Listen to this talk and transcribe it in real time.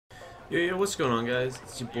Yo, what's going on, guys?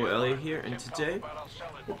 It's your boy Elliot here, and today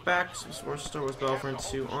we're back to some more Star Wars Battlefront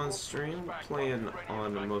 2 on stream. We're playing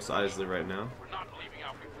on Mos Eisley right now.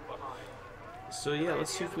 So yeah,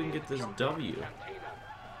 let's see if we can get this W.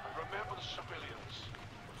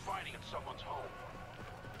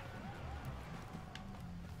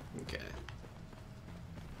 Okay.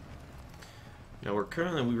 Now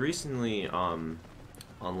we recently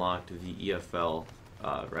unlocked the EFL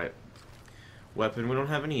weapon. We don't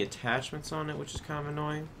have any attachments on it, which is kind of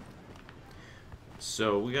annoying.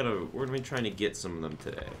 So we're gonna be trying to get some of them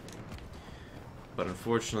today. But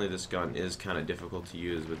unfortunately, this gun is kind of difficult to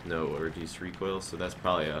use with no or reduced recoil, so that's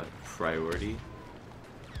probably a priority.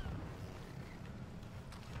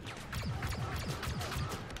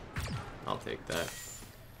 I'll take that.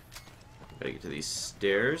 Gotta get to these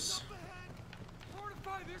stairs.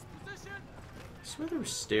 I swear there were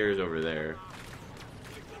stairs over there.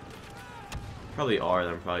 Probably are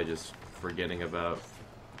that I'm probably just forgetting about.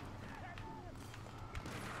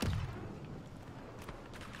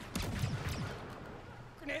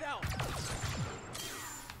 Grenade out.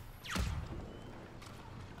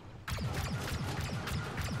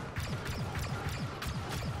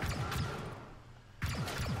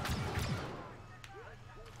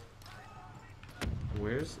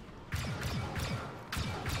 Where's...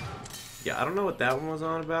 Yeah, I don't know what that one was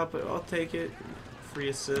on about, but I'll take it. Free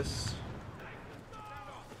assist.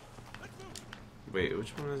 Wait, which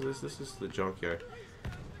one is this? This is the junkyard.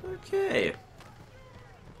 Okay.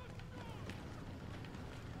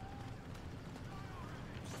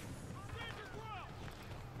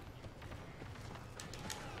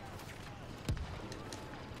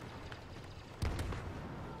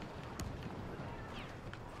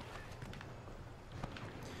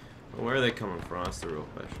 Well, where are they coming from? That's the real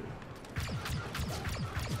question.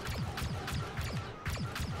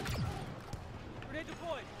 Grenade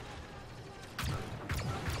deployed.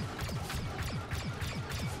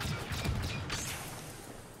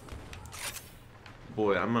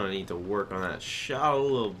 Boy, I'm gonna need to work on that shot a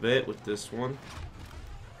little bit with this one.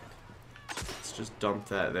 Let's just dump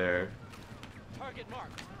that there. Target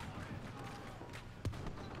marked.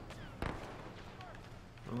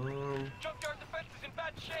 Junkyard defense is in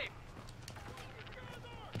bad shape.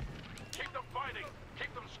 Keep them fighting.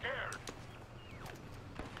 Keep them scared.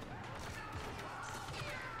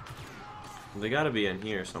 They gotta be in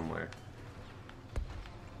here somewhere.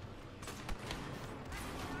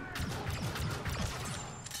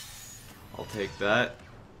 I'll take that.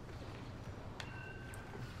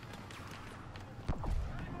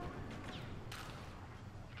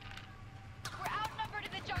 We're outnumbered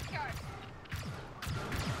in the junkyard.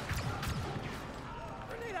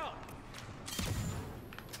 Grenade out.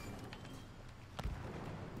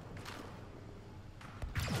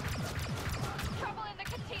 Trouble in the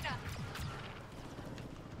cantina.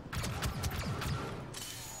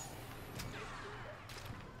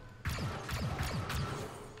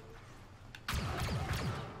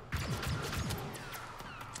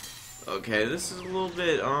 Okay, this is a little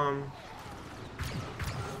bit,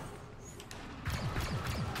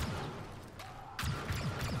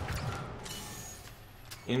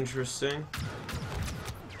 interesting.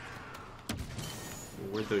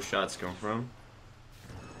 Where'd those shots come from?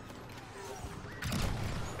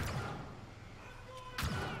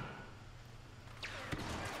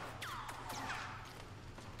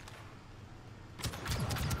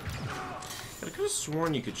 I could have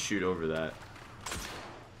sworn you could shoot over that.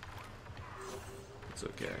 It's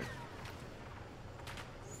okay.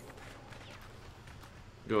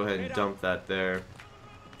 Go ahead and dump that there.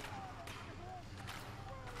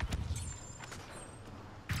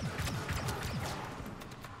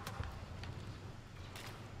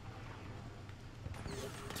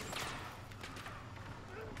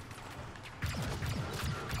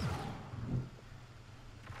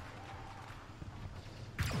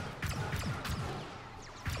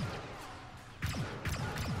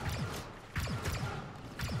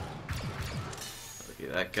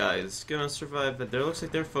 That guy is gonna survive, but there looks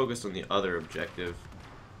like they're focused on the other objective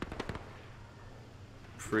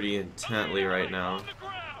pretty intently right now.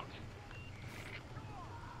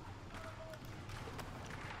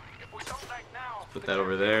 Put that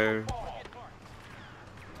over there.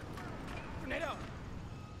 Grenade out.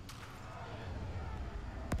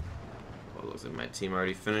 Well, looks like my team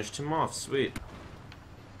already finished him off. Sweet.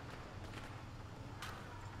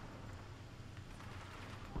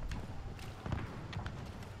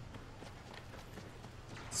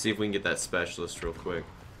 See if we can get that specialist real quick.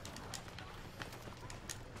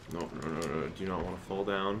 Nope, no. Do not want to fall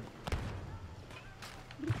down.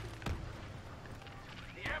 The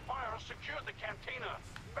Empire has secured the cantina.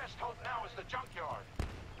 Best hope now junkyard.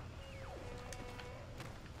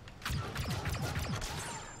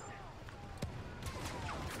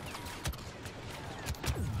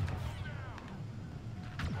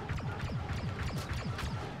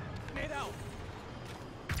 Grenade out.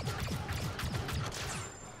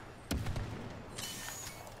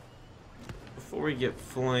 Before we get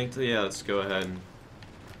flanked, yeah, let's go ahead and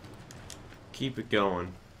keep it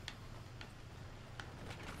going.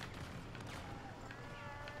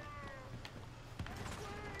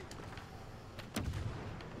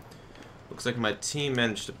 Looks like my team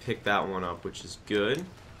managed to pick that one up, which is good.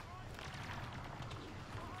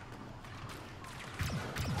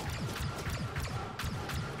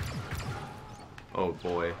 Oh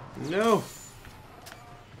boy. No!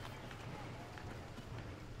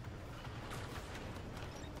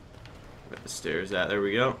 Where the stairs at? There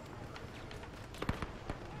we go.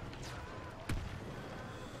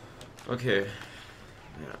 Okay.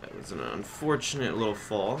 Yeah, that was an unfortunate little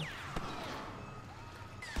fall.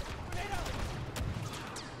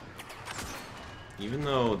 Even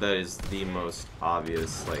though that is the most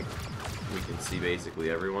obvious, like, we can see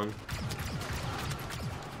basically everyone.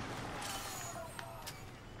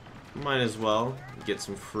 Might as well get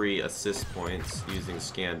some free assist points using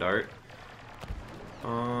scanned art.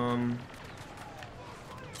 Oh,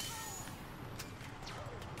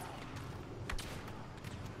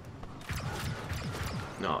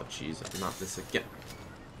 jeez, not this again.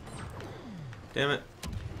 Damn it.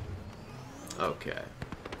 Okay.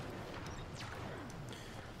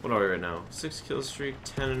 What are we right now? 6 kill streak,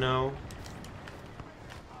 10-0.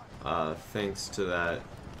 Thanks to that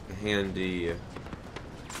handy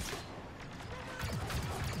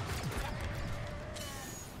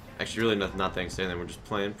actually really not thanks to anything, we're just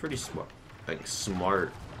playing pretty smart. Like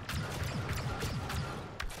smart.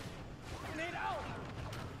 Grenade out.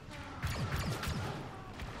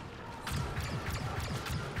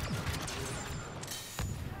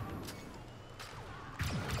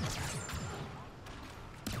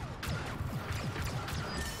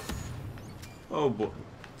 Oh boy.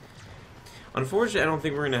 Unfortunately, I don't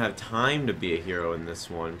think we're gonna have time to be a hero in this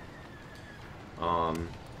one.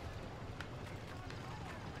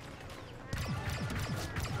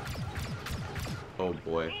 Oh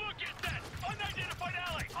boy. Look at that! Unidentified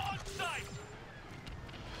ally on site!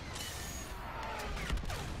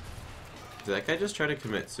 Did that guy just try to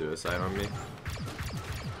commit suicide on me?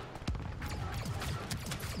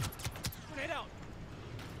 Grenade out.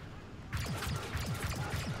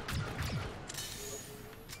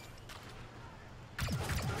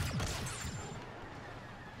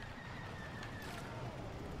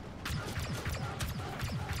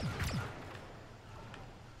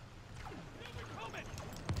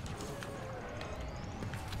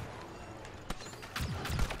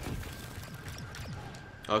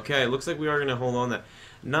 Okay, looks like we are gonna hold on that.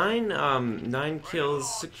 9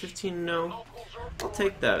 kills, 15 no. I'll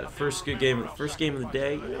take that. First game of the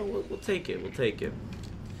day. You know, we'll take it. We'll take it.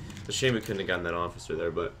 It's a shame we couldn't have gotten that officer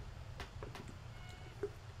there, but